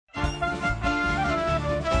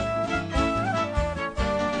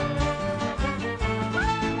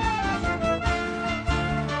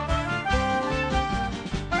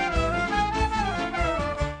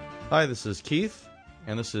Hi, this is Keith,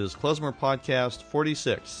 and this is Klezmer Podcast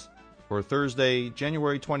 46 for Thursday,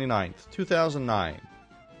 January 29th, 2009.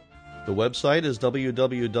 The website is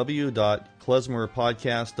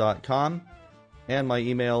www.klezmerpodcast.com, and my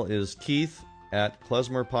email is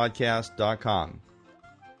keith@klezmerpodcast.com.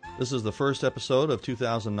 This is the first episode of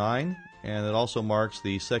 2009, and it also marks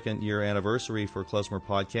the second year anniversary for Klezmer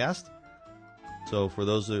Podcast. So for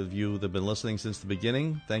those of you that have been listening since the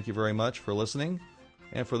beginning, thank you very much for listening.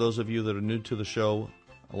 And for those of you that are new to the show,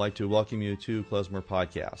 I'd like to welcome you to Klezmer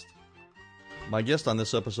Podcast. My guest on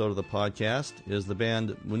this episode of the podcast is the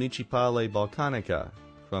band Municipale Balcanica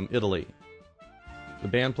from Italy. The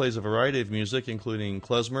band plays a variety of music, including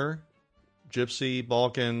klezmer, gypsy,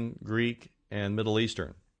 Balkan, Greek, and Middle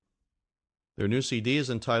Eastern. Their new CD is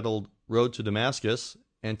entitled Road to Damascus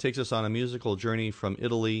and takes us on a musical journey from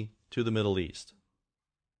Italy to the Middle East.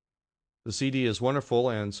 The CD is wonderful,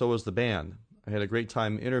 and so is the band. I had a great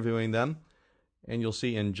time interviewing them, and you'll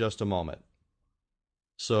see in just a moment.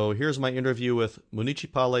 So here's my interview with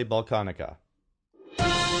Municipale Balcanica.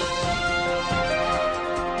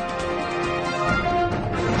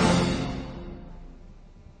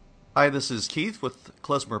 Hi, this is Keith with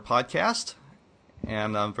Klezmer Podcast,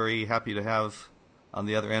 and I'm very happy to have on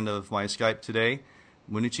the other end of my Skype today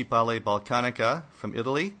Municipale Balcanica from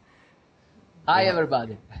Italy. Hi,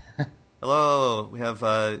 everybody. Hello, we have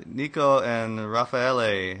Nico and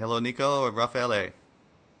Raffaele. Hello, Nico or Raffaele.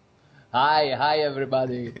 Hi,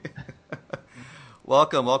 everybody.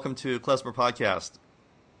 Welcome to Klezmer Podcast.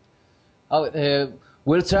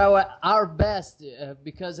 We'll try our best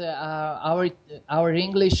because our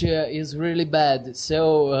English is really bad.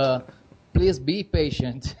 So please be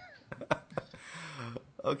patient.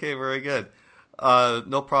 Okay, very good.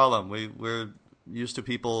 No problem. We're used to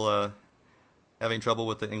people having trouble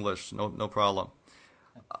with the English. No problem.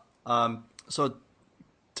 So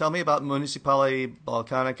tell me about Municipale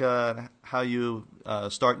Balcanica and how you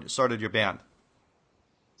started your band.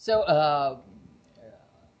 So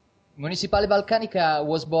Municipale Balcanica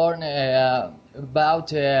was born about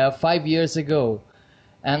 5 years ago,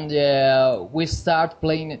 and we start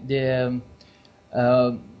playing the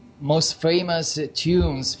most famous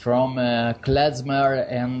tunes from klezmer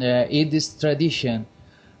and Yiddish tradition.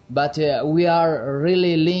 But we are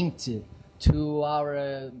really linked to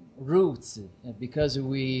our roots because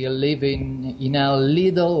we live in a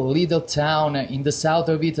little town in the south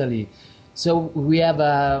of Italy. So we have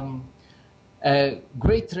a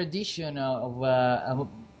great tradition of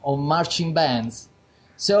marching bands.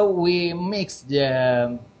 So we mix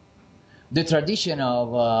the tradition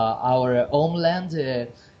of our homeland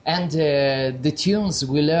and the tunes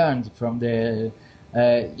we learned from the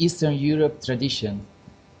Eastern Europe tradition.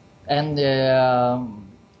 And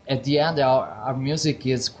at the end, our music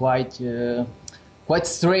is quite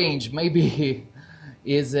strange. Maybe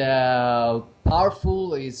is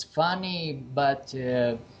powerful, is funny, but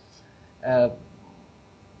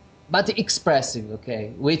expressive.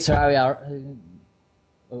 Okay, we try or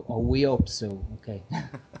we hope so. Okay.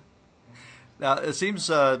 Now it seems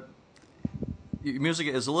your music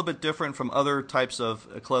is a little bit different from other types of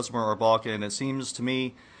klezmer or Balkan. It seems to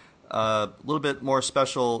me a little bit more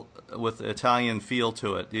special with Italian feel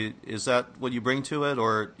to it. Is that what you bring to it,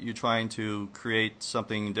 or are you trying to create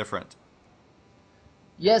something different?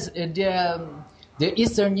 Yes, the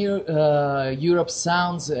Eastern Europe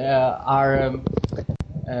sounds are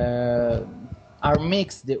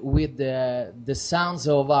mixed with the sounds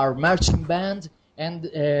of our marching band and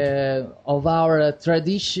of our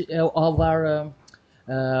tradition, of our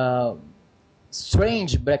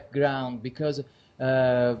strange background, because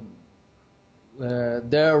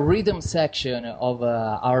the rhythm section of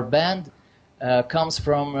our band comes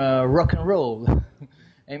from rock and roll.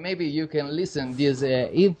 And maybe you can listen this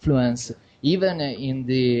influence even in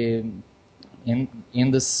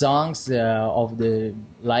the songs of the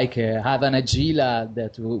like Havana Gila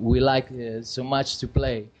that we like so much to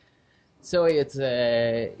play. So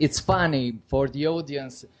it's funny for the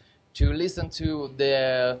audience to listen to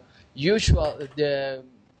the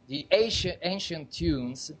ancient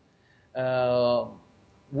tunes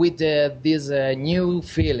with this new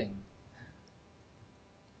feeling.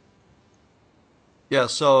 Yeah,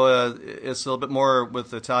 so it's a little bit more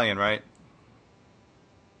with Italian, right?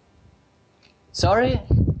 Sorry?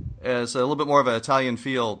 It's a little bit more of an Italian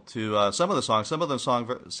feel to some of the songs. Some of them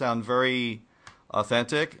sound very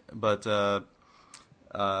authentic, but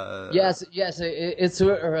yes,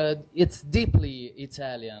 it's deeply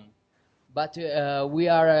Italian. But we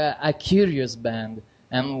are a curious band,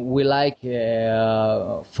 and we like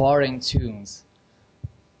foreign tunes.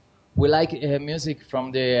 we like music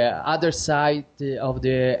from the other side of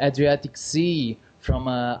the Adriatic Sea, from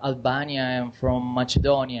Albania and from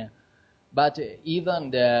Macedonia. But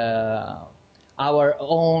even our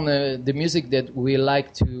own the music that we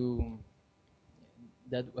like to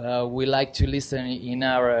listen in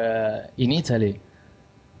Italy,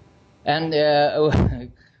 and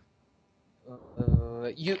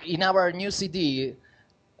in our new CD,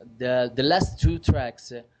 the last two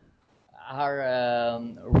tracks are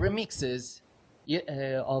remixes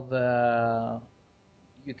of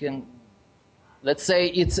you can, let's say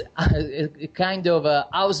it's a kind of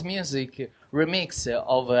house music remix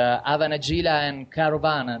of Havana Gila and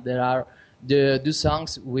Carovana. There are the two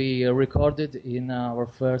songs we recorded in our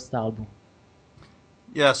first album.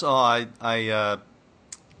 Yes, I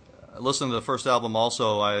listened to the first album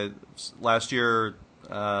also. Last year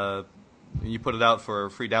you put it out for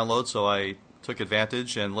free download, so I took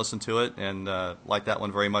advantage and listened to it, and liked that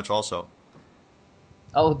one very much also.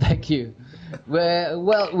 Oh, thank you.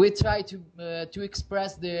 Well, we try to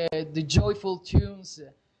express the joyful tunes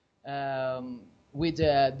with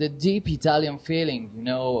the deep Italian feeling,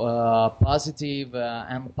 positive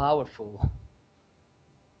and powerful.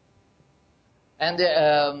 And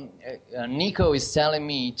Nico is telling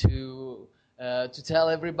me to tell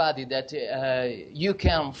everybody that you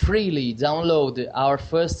can freely download our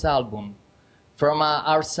first album from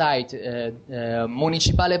our site,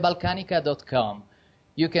 municipalebalcanica.com.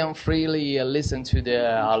 You can freely listen to the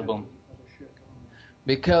album,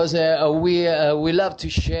 because we love to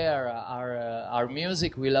share our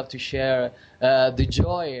music. We love to share the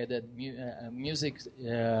joy that music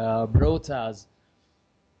brought us.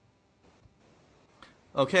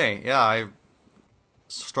 Okay, yeah, I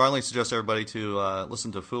strongly suggest everybody to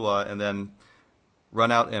listen to Fua and then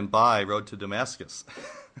run out and buy Road to Damascus.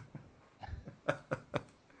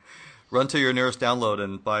 Run to your nearest download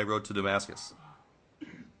and buy Road to Damascus.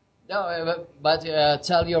 No, but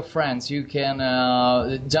tell your friends. You can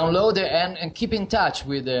download it and keep in touch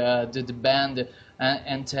with the band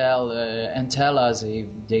and tell us if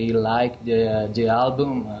they like the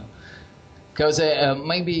album, because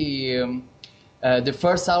maybe the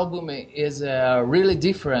first album is really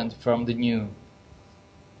different from the new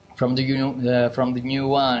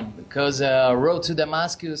one, because Road to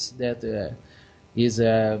Damascus, that is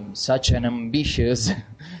such an ambitious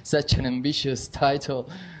title.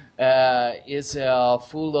 Is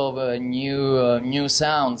full of new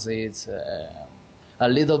sounds. It's a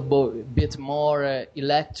little bit more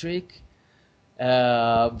electric,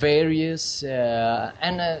 various,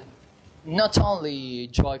 and not only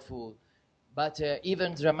joyful, but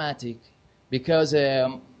even dramatic. Because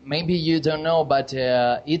maybe you don't know, but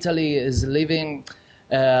Italy is living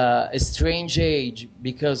a strange age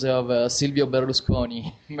because of Silvio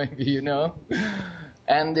Berlusconi. Maybe you know,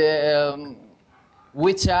 and.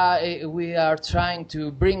 We are trying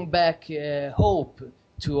to bring back hope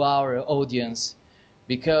to our audience,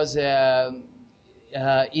 because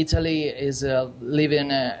Italy is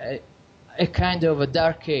living a kind of a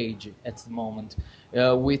dark age at the moment,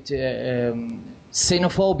 with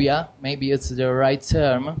xenophobia, maybe it's the right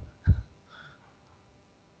term.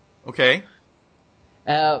 Okay.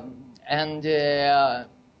 And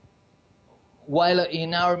while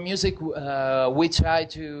in our music we try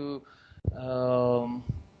to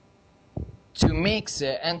mix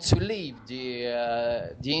and to live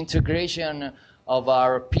the integration of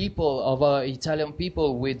our people, of our Italian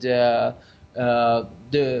people, with the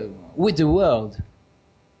world,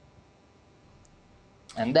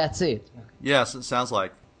 and that's it. Yes, it sounds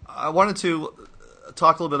like. I wanted to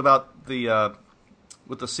talk a little bit about the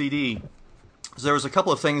with the CD. There was a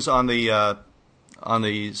couple of things on the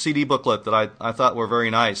CD booklet that I thought were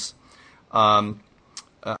very nice.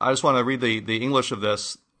 I just want to read the English of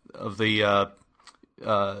this, of the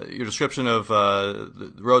your description of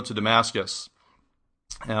the road to Damascus.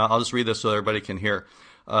 I'll just read this so everybody can hear.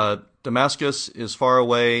 Damascus is far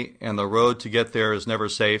away, and the road to get there is never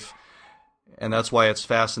safe, and that's why it's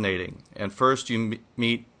fascinating. And first you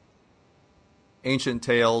meet ancient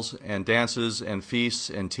tales and dances and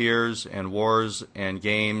feasts and tears and wars and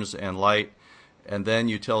games and light, and then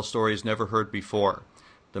you tell stories never heard before.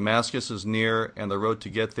 Damascus is near, and the road to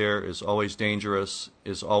get there is always dangerous,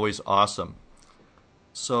 is always awesome.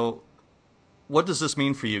 So, what does this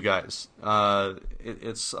mean for you guys?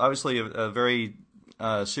 It's obviously a very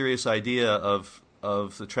serious idea of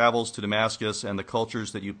the travels to Damascus and the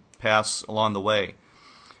cultures that you pass along the way,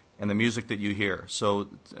 and the music that you hear. So,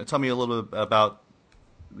 tell me a little bit about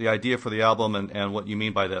the idea for the album and what you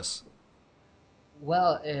mean by this.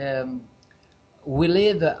 Well, we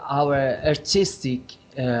live our artistic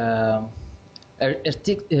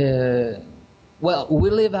well, we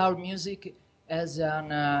live our music as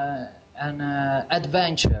an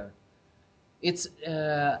adventure. It's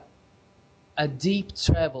a deep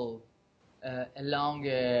travel along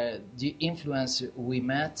the influence we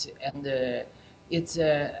met, and it's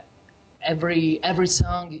every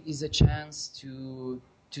song is a chance to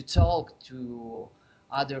talk to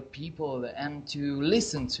other people and to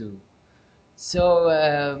listen to.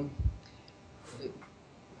 So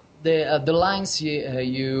the lines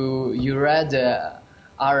you read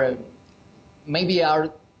are maybe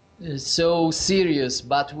are so serious,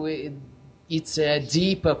 but it's a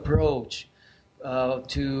deep approach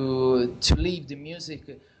to leave the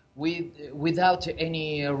music without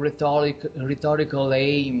any rhetorical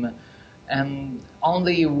aim, and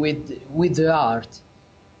only with the art.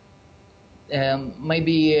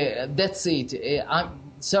 Maybe that's it. I'm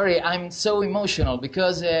sorry, I'm so emotional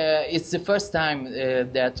because it's the first time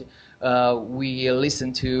that we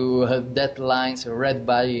listen to that lines read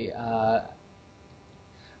by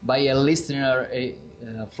a listener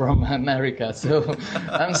from America. So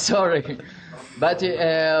I'm sorry, but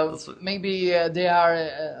maybe they are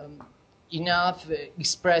enough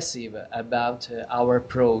expressive about our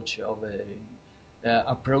approach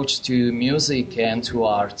to music and to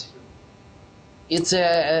art. It's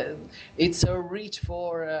a reach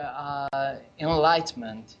for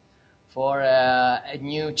enlightenment, for a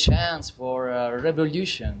new chance, for a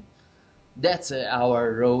revolution. That's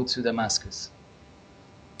our road to Damascus.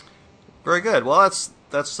 Very good. Well, that's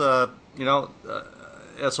it's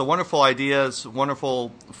a wonderful idea. It's a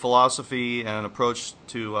wonderful philosophy and an approach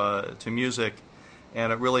to music,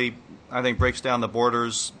 and it really, I think, breaks down the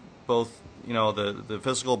borders, both the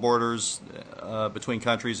physical borders between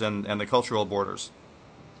countries and the cultural borders.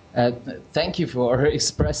 Thank you for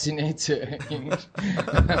expressing it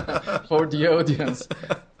for the audience.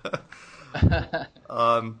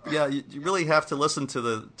 Yeah, you really have to listen to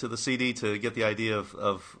the CD to get the idea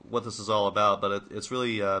of what this is all about. But it's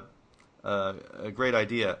really a great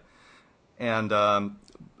idea, and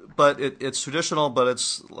but it's traditional. But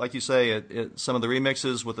it's like you say, some of the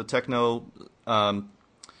remixes with the techno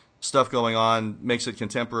stuff going on makes it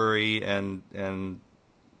contemporary and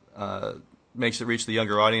makes it reach the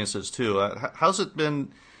younger audiences too. How's it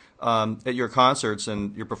been at your concerts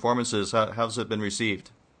and your performances? How's it been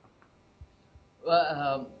received?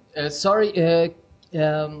 Sorry,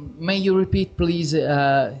 may you repeat, please,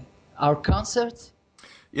 our concert?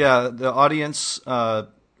 Yeah, the audience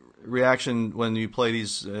reaction when you play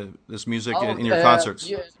this music in your concerts.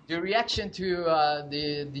 Yeah, the reaction to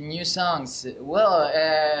the new songs. Well,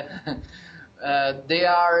 they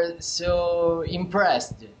are so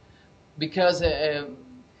impressed because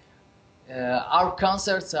our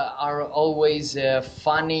concerts are always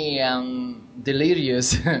funny and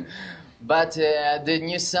delirious. But the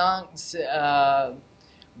new songs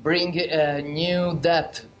bring a new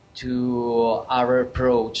depth to our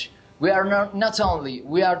approach. We are not only,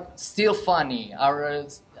 we are still funny.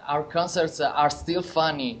 Our concerts are still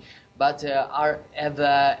funny, but have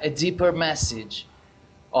a deeper message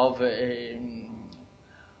of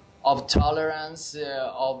tolerance.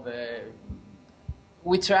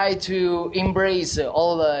 We try to embrace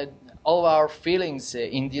all our feelings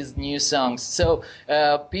in these new songs. So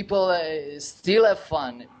people still have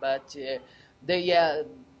fun, but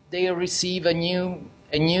they receive a new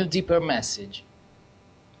deeper message.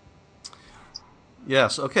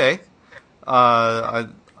 Yes. Okay. I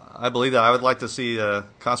believe that. I would like to see a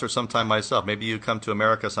concert sometime myself. Maybe you come to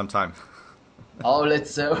America sometime. Oh,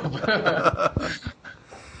 let's hope.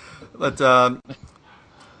 But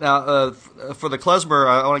now, for the klezmer,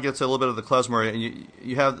 I want to get to a little bit of the klezmer.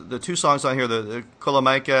 You have the two songs on here, the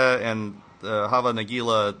Kolomyka and the Hava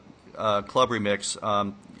Nagila club remix.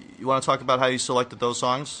 You want to talk about how you selected those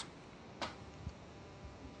songs?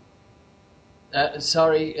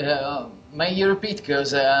 Sorry, may you repeat?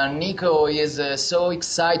 Because Nico is so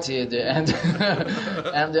excited, and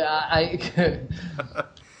and I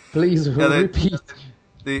please repeat.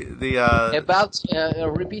 Repeat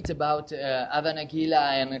about Hava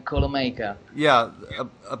Nagila and Kolomyka. Yeah,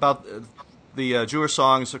 about the Jewish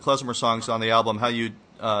songs, the klezmer songs on the album. How you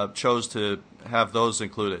chose to have those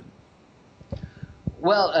included?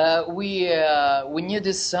 Well, we knew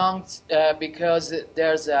this song because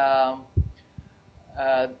there's a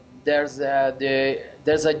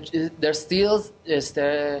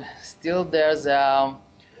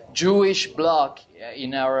Jewish block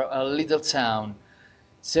in our little town.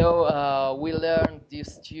 So we learned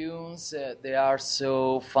these tunes. They are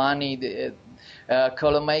so funny.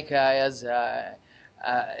 Kolomyka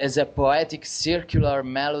has a poetic circular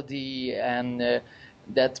melody, and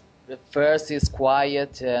that first is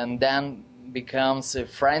quiet and then becomes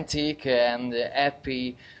frantic and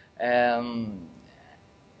happy. And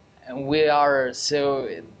we are so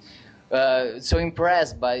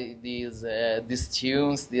impressed by these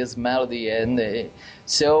tunes, this melody, and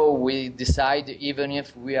so we decided, even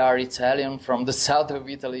if we are Italian from the south of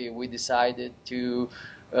Italy, we decided to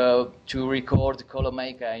record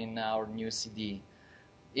Colomeca in our new CD.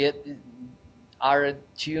 Our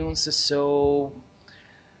tunes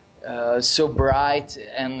are so bright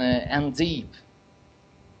and deep.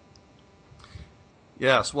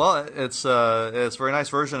 Yes, well, it's a very nice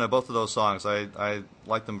version of both of those songs. I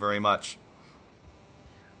like them very much.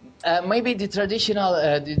 Maybe the traditional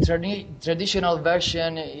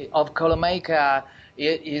version of Colomeca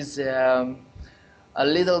is a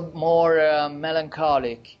little more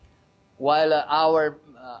melancholic, while our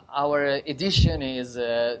edition is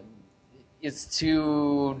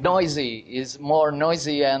too noisy, is more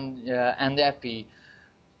noisy and happy.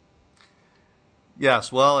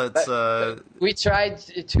 Yes, well, it's... we tried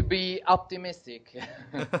to be optimistic.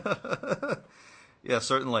 Yeah,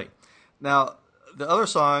 certainly. Now, the other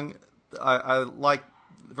song I like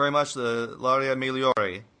very much, the L'Aria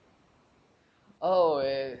Migliore. Oh,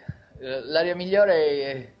 L'Aria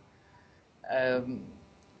Migliore...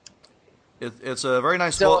 It's a very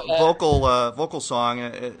nice vocal song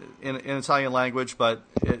in Italian language, but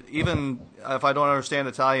even if I don't understand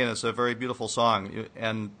Italian, it's a very beautiful song,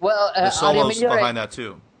 and the solos behind that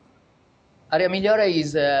too. Aria Migliore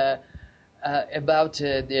is about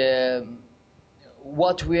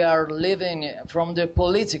what we are living from the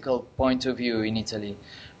political point of view in Italy,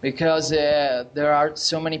 because there are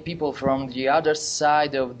so many people from the other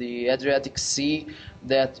side of the Adriatic Sea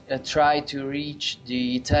that try to reach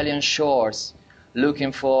the Italian shores,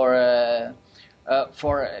 looking for a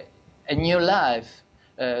new life.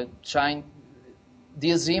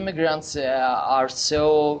 These immigrants are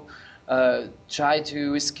so try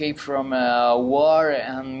to escape from war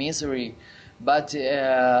and misery, but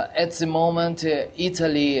at the moment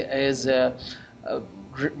Italy is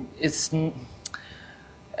it's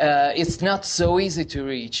not so easy to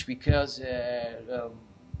reach, because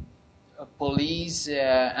police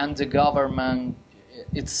and the government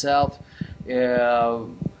itself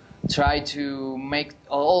try to make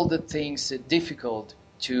all the things difficult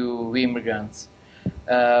to immigrants.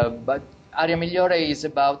 But Aria Migliore is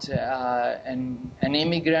about an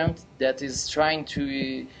immigrant that is trying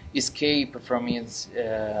to escape from his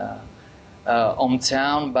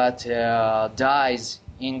hometown, but dies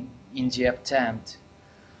in the attempt.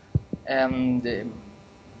 And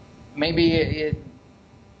maybe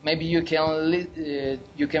you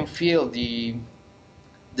can feel the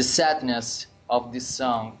sadness of this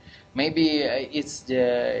song. Maybe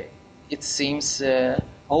it seems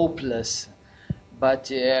hopeless, but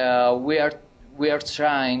we are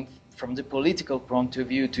trying from the political point of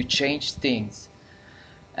view to change things.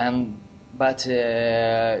 But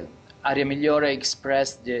Aria Migliore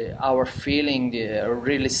expressed our feeling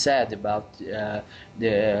really sad about the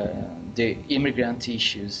immigrant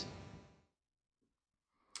issues.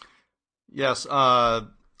 Yes, I'll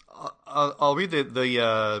read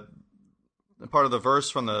the part of the verse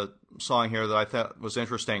from the song here that I thought was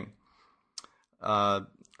interesting.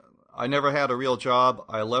 I never had a real job.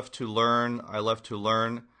 I left to learn.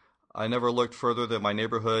 I never looked further than my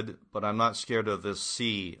neighborhood, but I'm not scared of this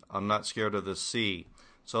sea.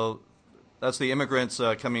 So that's the immigrants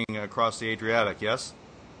coming across the Adriatic, yes?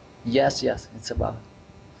 Yes, it's about.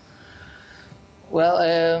 Well,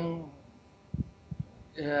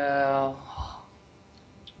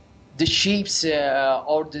 the ships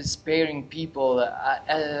or the despairing people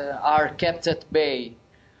are kept at bay,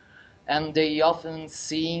 and they often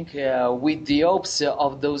sink with the hopes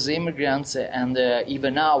of those immigrants and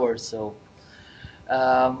even ours. So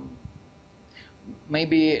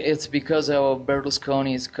maybe it's because of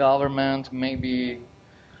Berlusconi's government. Maybe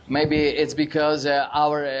it's because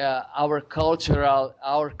our cultural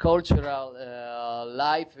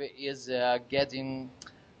life is getting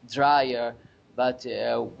drier. But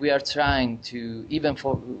we are trying to, even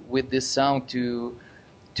with this song, to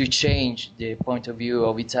change the point of view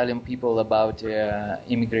of Italian people about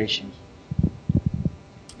immigration.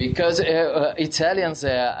 Because Italians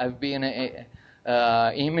have been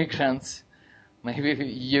immigrants, maybe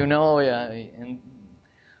you know, and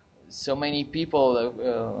so many people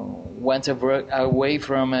went away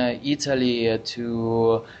from Italy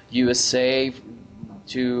to USA,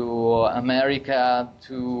 to America,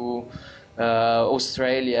 to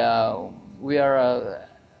Australia. We are,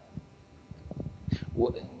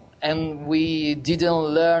 and we didn't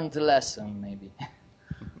learn the lesson, maybe.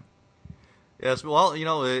 Yes, well,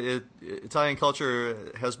 Italian culture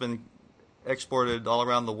has been exported all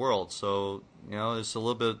around the world, so there's a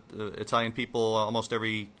little bit Italian people almost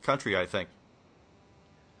every country, I think.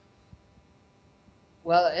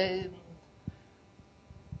 Well,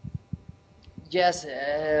 yes,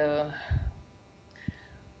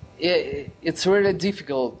 it's really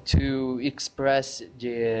difficult to express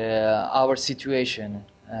our situation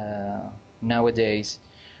nowadays,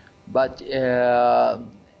 but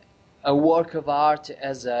a work of art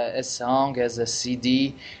as a song, as a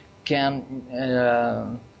CD, can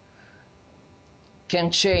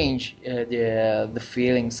change the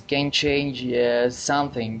feelings, can change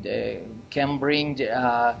something, can bring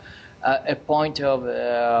a point of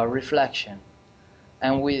reflection,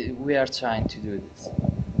 and we are trying to do this.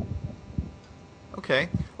 Okay.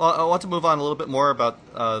 Well, I want to move on a little bit more about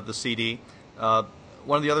the CD.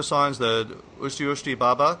 One of the other songs, the Ushti Ushti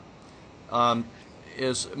Baba,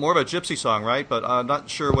 is more of a gypsy song, right? But I'm not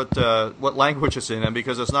sure what language it's in,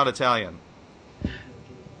 because it's not Italian.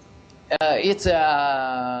 It's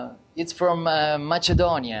from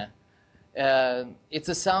Macedonia. It's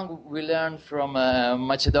a song we learned from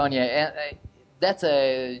Macedonia, and that's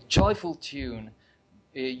a joyful tune.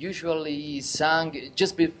 Usually sung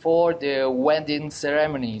just before the wedding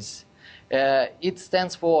ceremonies. It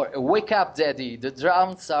stands for "Wake up, Daddy! The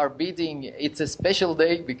drums are beating. It's a special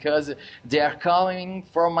day because they are coming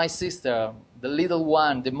from my sister, the little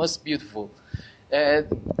one, the most beautiful." A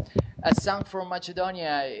song from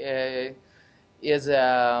Macedonia is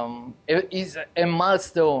a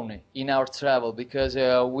milestone in our travel, because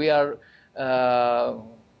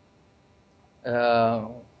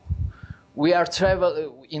we are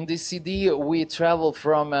travel in this CD. We travel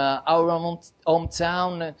from our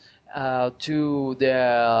hometown to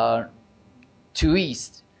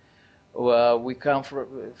east. We come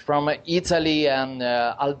from Italy and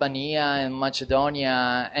Albania and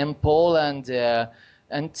Macedonia and Poland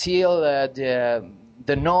until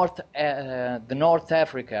the North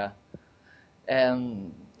Africa,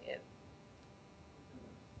 and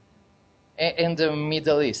in the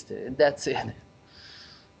Middle East. That's it.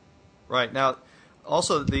 Right. Now,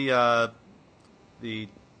 also the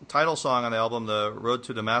title song on the album, "The Road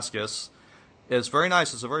to Damascus," is very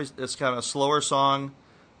nice. It's kind of a slower song,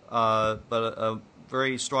 but a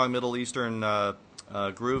very strong Middle Eastern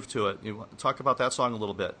groove to it. You talk about that song a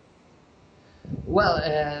little bit. Well,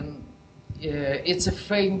 it's a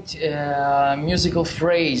faint musical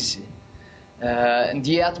phrase.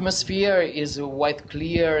 The atmosphere is quite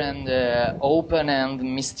clear and open and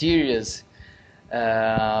mysterious.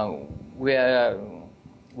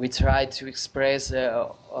 We try to express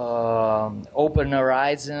open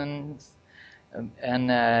horizons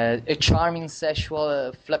and a charming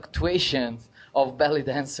sexual fluctuations of belly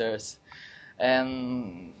dancers.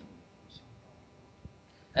 And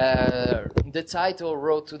the title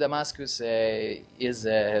 "Road to Damascus" is,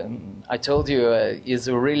 I told you, is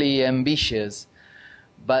really ambitious,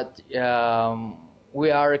 but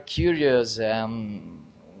we are curious.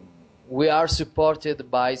 We are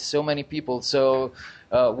supported by so many people, so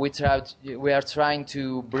we are trying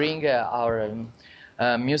to bring our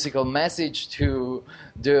musical message to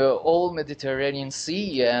the whole Mediterranean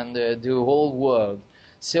Sea and the whole world.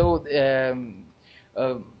 So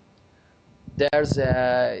there's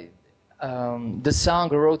the song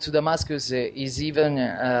 "Road to Damascus" is even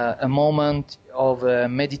a moment of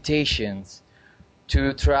meditations,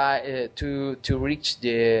 to try to reach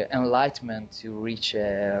the enlightenment, to reach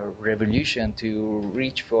a revolution, to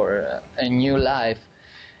reach for a new life.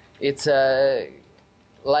 It's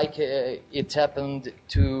like it happened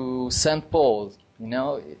to St. Paul,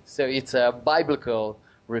 so it's a biblical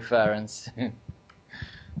reference.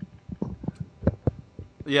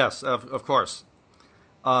 Yes, of course.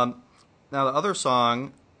 Now the other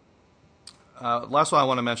song, last one I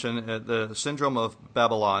want to mention, "The Syndrome of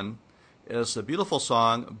Babylon," is a beautiful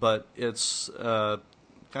song, but it's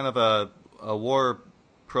kind of a war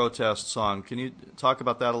protest song. Can you talk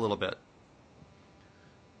about that a little bit?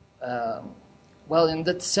 Well, in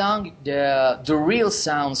that song, the real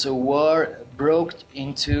sounds of war broke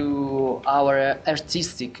into our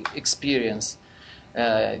artistic experience.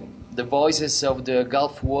 The voices of the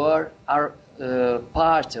Gulf War are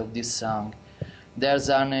part of this song. There's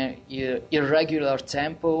an irregular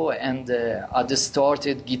tempo and a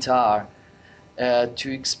distorted guitar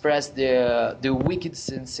to express the wicked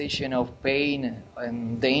sensation of pain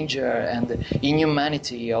and danger and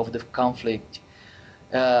inhumanity of the conflict.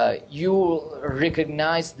 You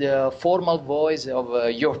recognize the formal voice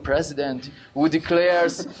of your president, who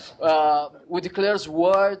declares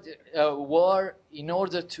war in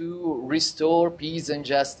order to restore peace and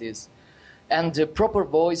justice. and the proper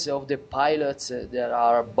voice of the pilots that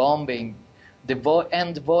are bombing,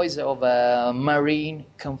 and the voice of a marine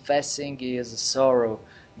confessing his sorrow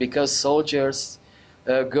because soldiers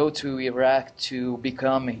go to Iraq to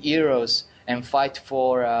become heroes and fight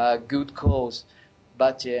for a good cause,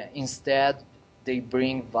 but instead they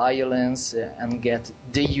bring violence and get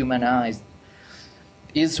dehumanized.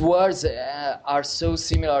 His words are so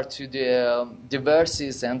similar to the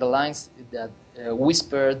verses and the lines that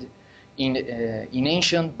whispered in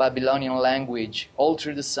ancient Babylonian language all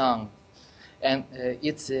through the song. And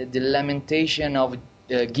it's the lamentation of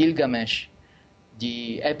Gilgamesh,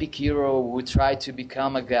 the epic hero who tried to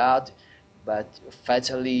become a god but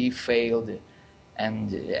fatally failed.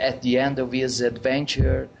 And at the end of his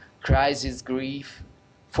adventure, cries his grief.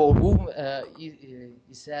 For whom, he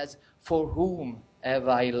says, for whom have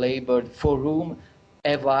I labored? For whom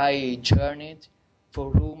have I journeyed?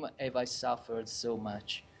 For whom have I suffered so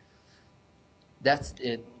much? That's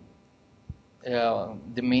it.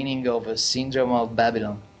 The meaning of a Syndrome of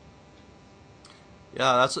Babylon.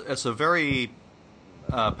 Yeah, it's a very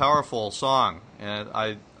powerful song, and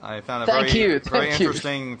I found it very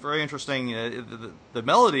interesting. Very interesting. The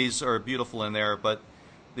melodies are beautiful in there, but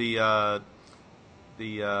the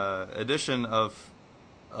addition of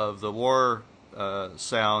the war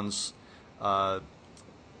sounds, I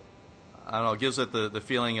don't know, gives it the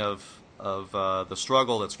feeling of the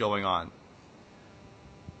struggle that's going on.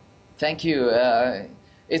 Thank you.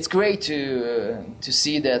 It's great to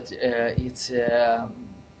see that it's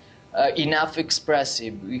enough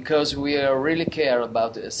expressive, because we really care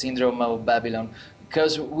about the Syndrome of Babylon,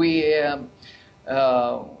 because we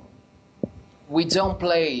don't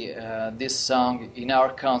play this song in our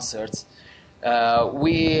concerts.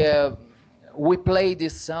 We play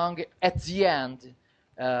this song at the end,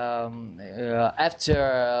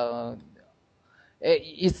 after.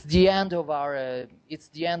 It's the end of our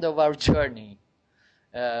journey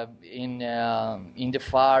in the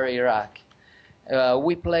far Iraq.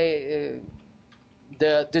 We play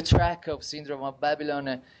the track of Syndrome of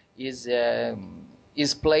Babylon is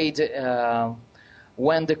played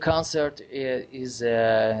when the concert is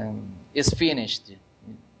finished.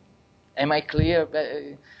 Am I clear?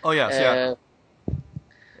 Oh yes,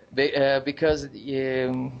 yeah. Because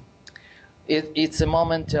it's a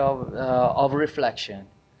moment of reflection.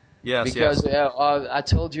 Yes, because yes. I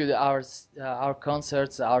told you that our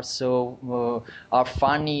concerts are are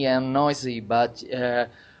funny and noisy, but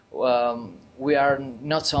we are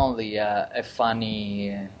not only a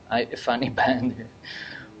funny band.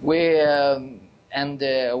 When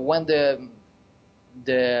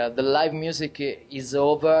the live music is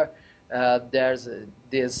over, there's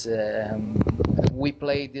this we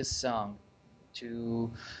play this song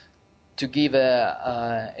to give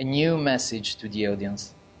a new message to the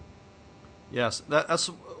audience. Yes, that's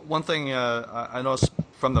one thing I noticed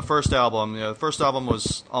from the first album. The first album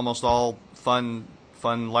was almost all fun,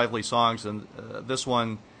 lively songs, and this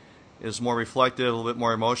one is more reflective, a little bit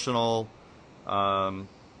more emotional, a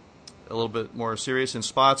little bit more serious in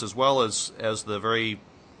spots, as well as the very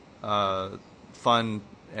fun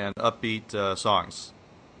and upbeat songs.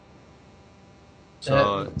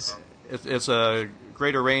 So it's a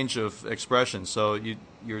greater range of expression. So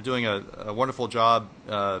you're doing a wonderful job.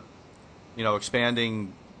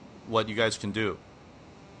 Expanding what you guys can do.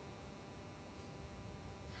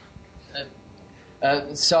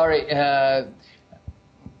 Sorry,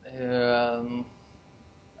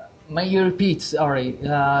 may you repeat? Sorry.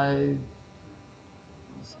 Oh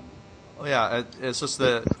yeah, it's just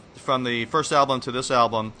that from the first album to this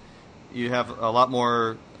album, you have a lot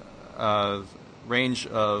more range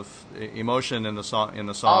of emotion in the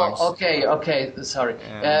songs. Oh, okay. Sorry.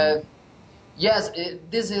 Yes,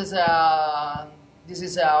 this is our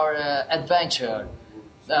adventure.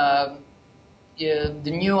 The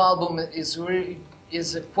new album is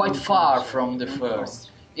quite far from the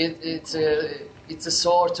first. It's a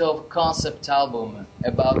sort of concept album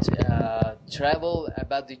about travel,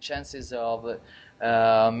 about the chances of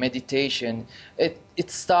meditation.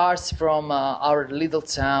 It starts from our little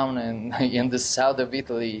town in the south of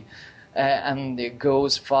Italy, and it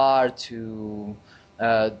goes far to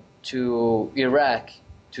Iraq,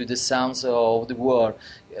 to the sounds of the war.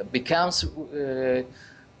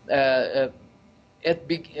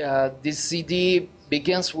 This CD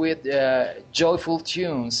begins with joyful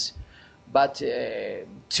tunes, but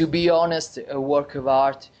to be honest, a work of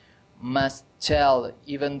art must tell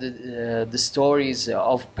even the stories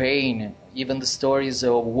of pain, even the stories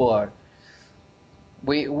of war.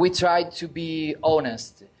 We tried to be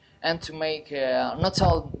honest and to make not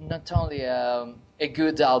only a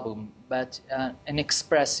good album, but an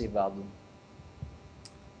expressive album.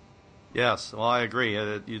 Yes, well, I agree.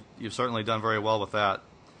 You've certainly done very well with that.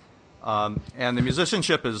 And the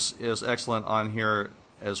musicianship is excellent on here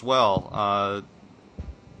as well.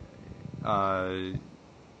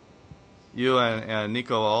 You and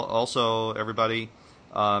Nico also, everybody.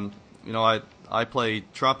 I play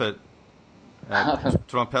trumpet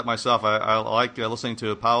myself. I like listening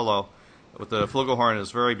to Paolo with the flugelhorn.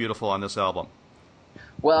 Is very beautiful on this album.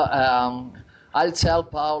 Well, I'll tell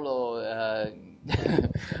Paolo.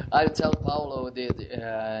 I'll tell Paolo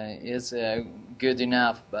that is good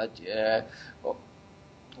enough, but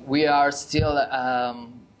we are still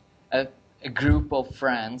a group of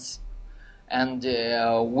friends, and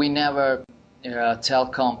we never tell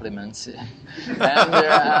compliments,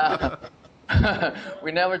 and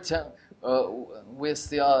we never tell. We're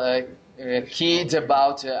still kids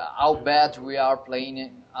about how bad we are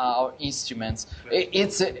playing our instruments.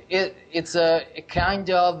 It's a kind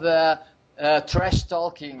of trash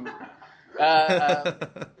talking,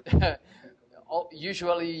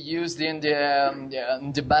 usually used in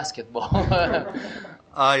the basketball.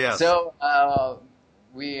 Yes. So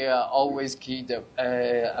we always kid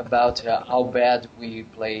about how bad we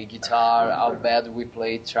play guitar, how bad we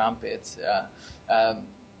play trumpets,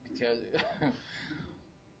 because.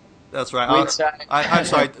 That's right. I'm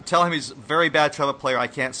sorry. Tell him he's a very bad trumpet player. I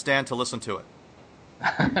can't stand to listen to it.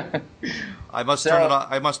 I must turn it off.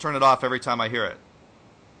 I must turn it off every time I hear it.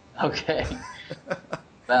 Okay.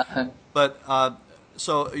 But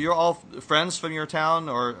so you're all friends from your town,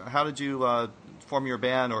 or how did you form your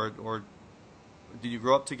band, or did you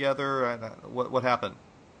grow up together? What happened?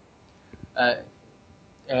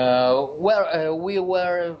 Well, we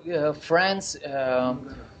were friends.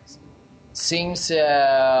 Since you're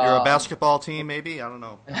a basketball team, maybe, I don't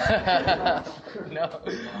know. No,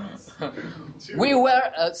 we were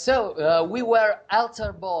we were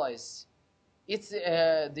altar boys. It's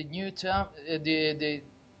the new term.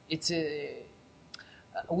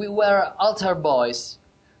 We were altar boys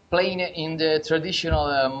playing in the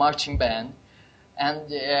traditional marching band, and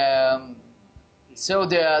so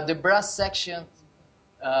the brass section.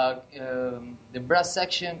 The brass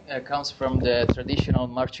section comes from the traditional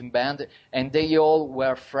marching band, and they all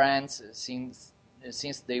were friends since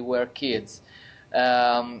they were kids.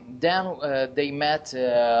 Then they met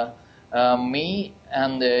me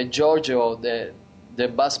and Giorgio, the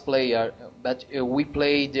bass player, but we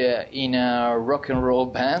played in a rock and roll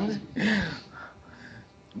band.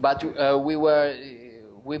 But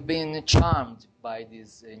we've been charmed by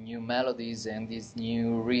these new melodies and these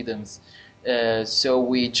new rhythms. So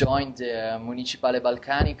we joined Municipale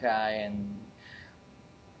Balcanica,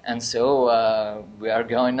 and so we are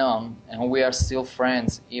going on, and we are still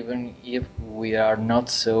friends, even if we are not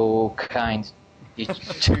so kind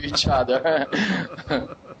to each other.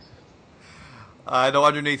 I know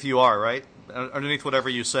underneath you are, right? Underneath whatever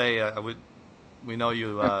you say, we know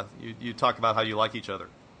you talk about how you like each other.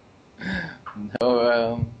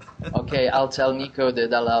 No, okay, I'll tell Nico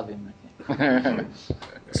that I love him.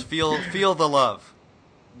 Feel the love.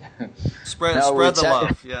 Spread the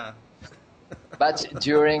love. Yeah. But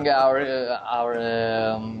during our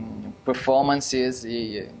performances,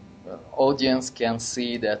 the audience can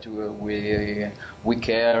see that we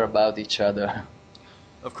care about each other.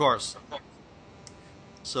 Of course.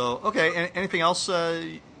 So, okay. Anything else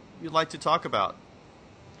you'd like to talk about?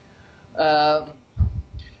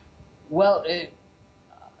 Well.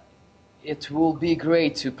 It will be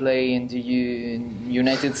great to play in the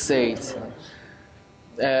United States.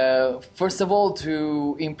 First of all,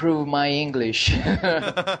 to improve my English.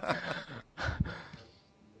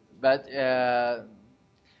 But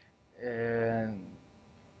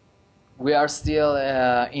we are still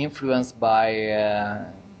influenced by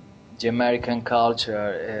the American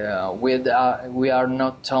culture. We are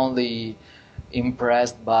not only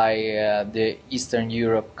impressed by the Eastern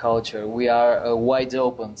Europe culture. We are wide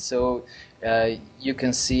open, so you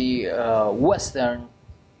can see Western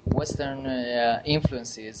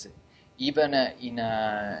influences, even in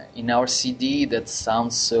our CD that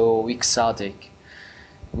sounds so exotic.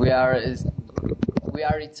 We are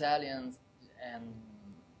Italians, and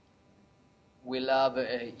we love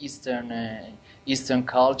Eastern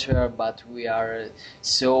culture, but we are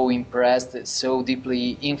so impressed, so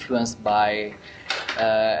deeply influenced by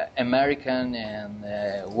American and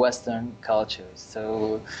Western cultures.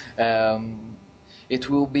 So it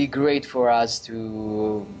will be great for us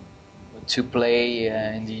to play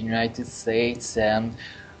in the United States and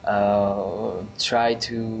try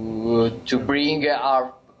to bring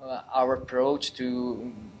our approach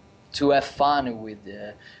to have fun with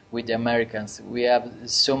the Americans. We have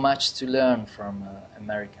so much to learn from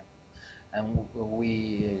Americans, and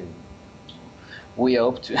we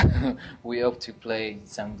hope to we hope to play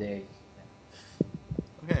someday.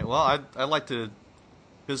 Okay, well, I'd like to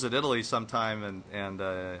visit Italy sometime and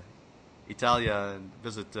Italia and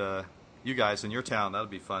visit you guys in your town. That would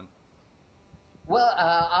be fun. Well,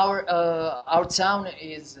 our town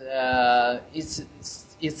is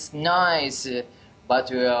it's nice,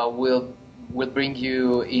 but will bring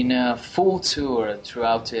you in a full tour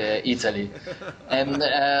throughout Italy, and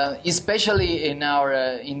especially in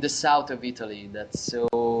the south of Italy.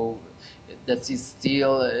 That is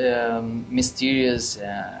still mysterious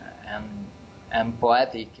and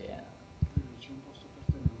poetic.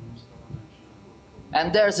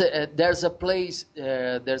 And there's a place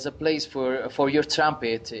for your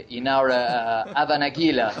trumpet in our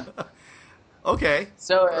Avanagila. Okay.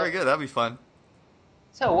 So very good. That'd be fun.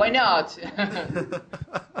 So why not?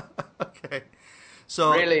 Okay.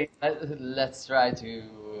 So really, let's try to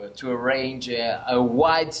arrange a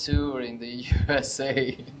wide tour in the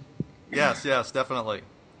USA. Yes, definitely.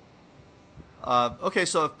 Okay,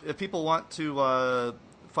 so if people want to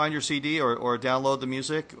find your CD or download the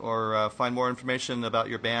music or find more information about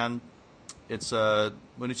your band, it's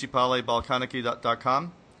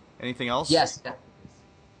municipalebalcanici.com. Anything else? Yes.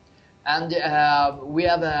 And we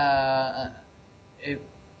have a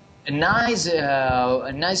nice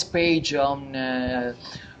page on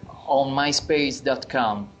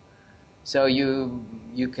myspace.com, so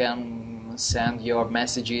you can send your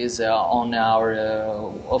messages on our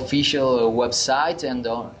official website and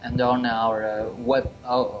on our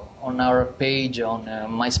on our page on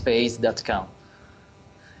myspace.com,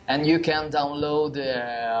 and you can download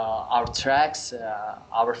our tracks,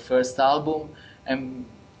 our first album, and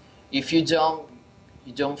if you don't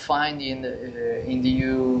find in the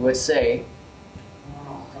USA.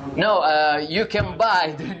 No, you can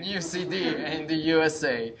buy the new CD in the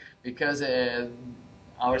USA because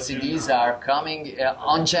our CDs are coming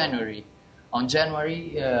on January. On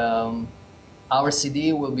January, our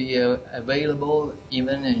CD will be available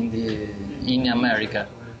even in America.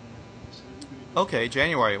 Okay,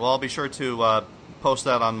 January. Well, I'll be sure to post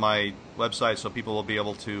that on my website so people will be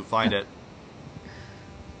able to find it.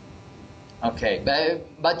 Okay,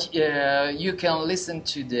 but you can listen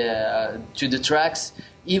to the tracks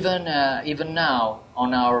even now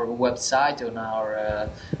on our website, on our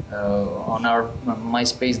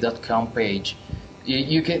myspace.com page.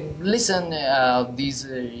 You can listen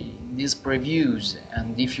these previews,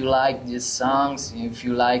 and if you like these songs, if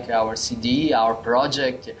you like our CD, our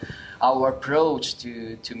project, our approach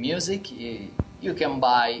to music, you can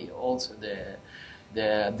buy also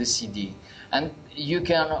the CD. And you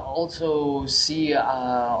can also see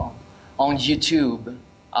on YouTube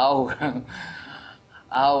how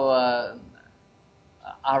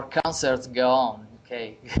our concerts go on.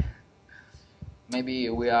 Okay, maybe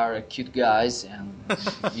we are cute guys, and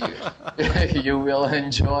you will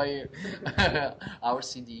enjoy our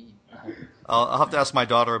CD. I'll have to ask my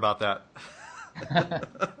daughter about that.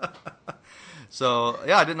 So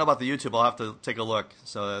yeah, I didn't know about the YouTube. I'll have to take a look.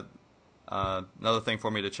 So another thing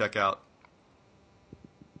for me to check out.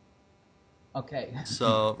 Okay.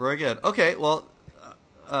 So very good. Okay, well,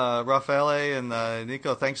 Raffaele and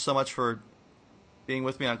Nico, thanks so much for being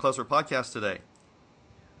with me on Klezmer Podcast today.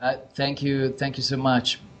 Thank you so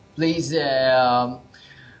much. Please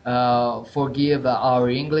forgive our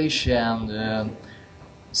English, and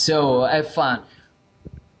so have fun.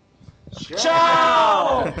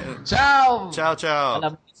 Ciao! Ciao! Ciao, ciao. Alla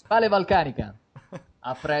Municipale Balcanica.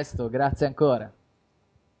 A presto, grazie ancora.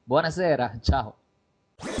 Buonasera, ciao.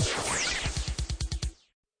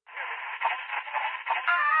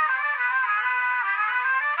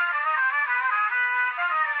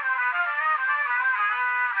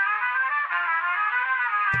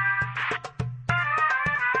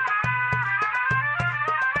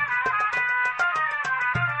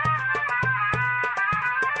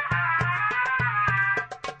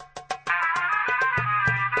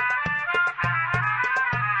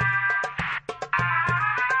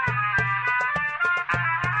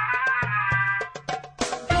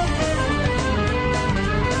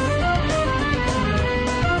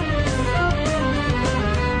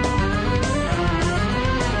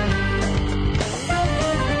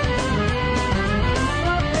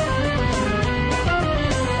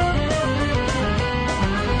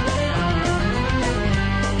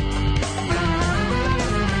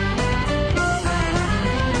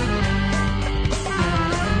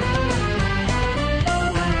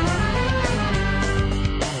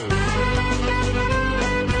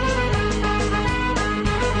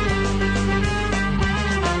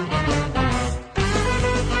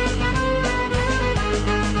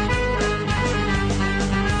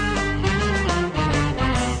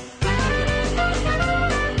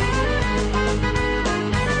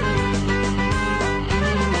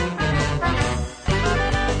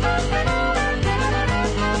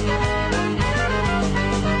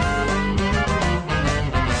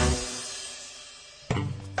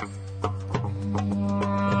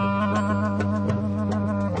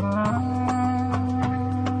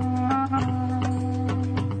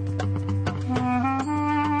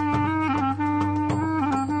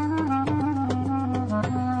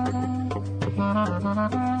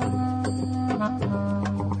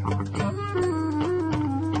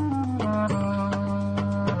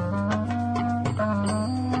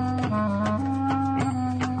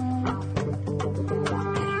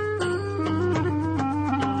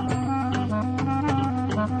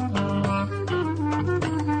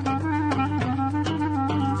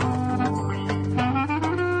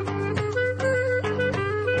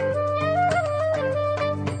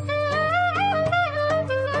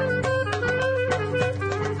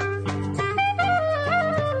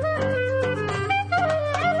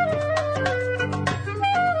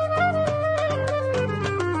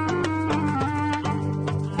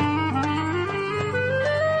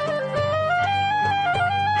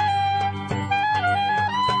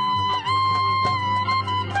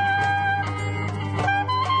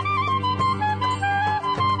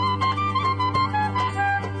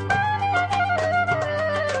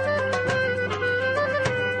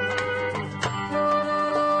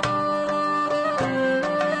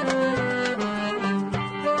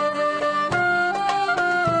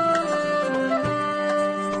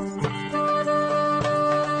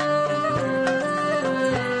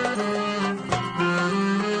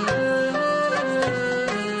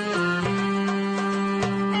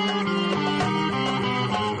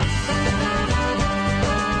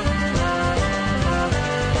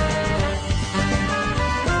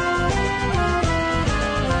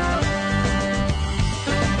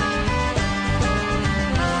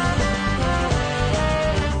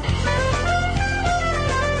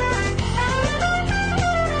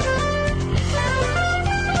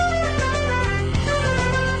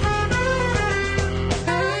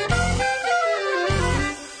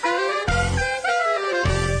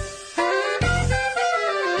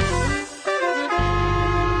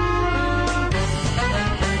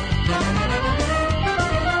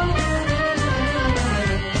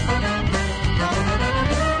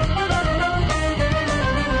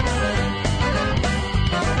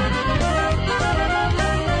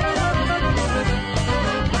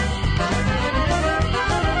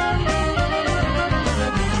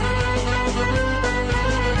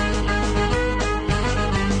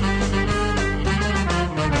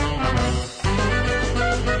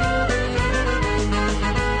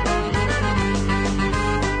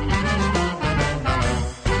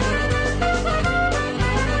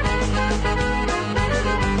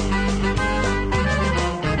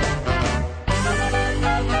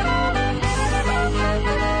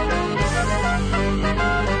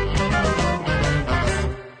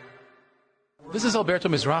 This is Alberto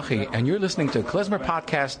Mizrahi, and you're listening to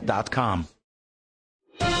klezmerpodcast.com.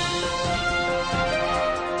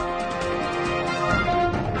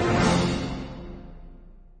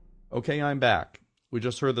 Okay, I'm back. We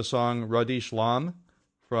just heard the song Radish Lam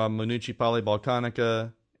from Municipale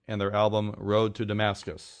Balcanica and their album Road to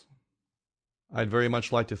Damascus. I'd very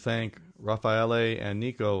much like to thank Raffaele and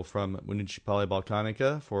Nico from Municipale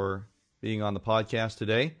Balcanica for being on the podcast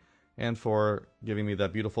today and for giving me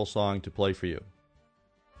that beautiful song to play for you.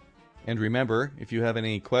 And remember, if you have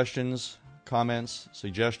any questions, comments,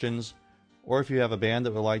 suggestions, or if you have a band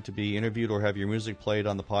that would like to be interviewed or have your music played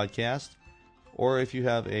on the podcast, or if you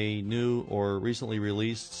have a new or recently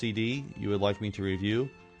released CD you would like me to review,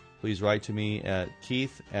 please write to me at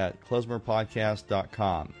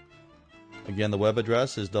keith@klezmerpodcast.com. Again, the web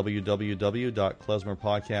address is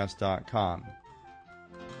www.klezmerpodcast.com.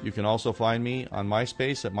 You can also find me on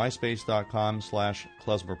MySpace at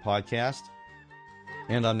myspace.com/klezmerpodcast.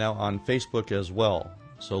 And I'm now on Facebook as well.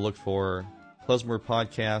 So look for Klezmer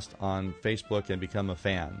Podcast on Facebook and become a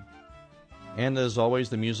fan. And as always,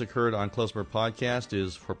 the music heard on Klezmer Podcast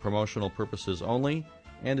is for promotional purposes only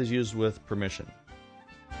and is used with permission.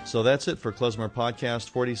 So that's it for Klezmer Podcast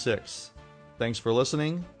 46. Thanks for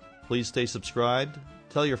listening. Please stay subscribed,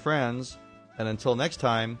 tell your friends, and until next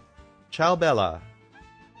time, ciao bella.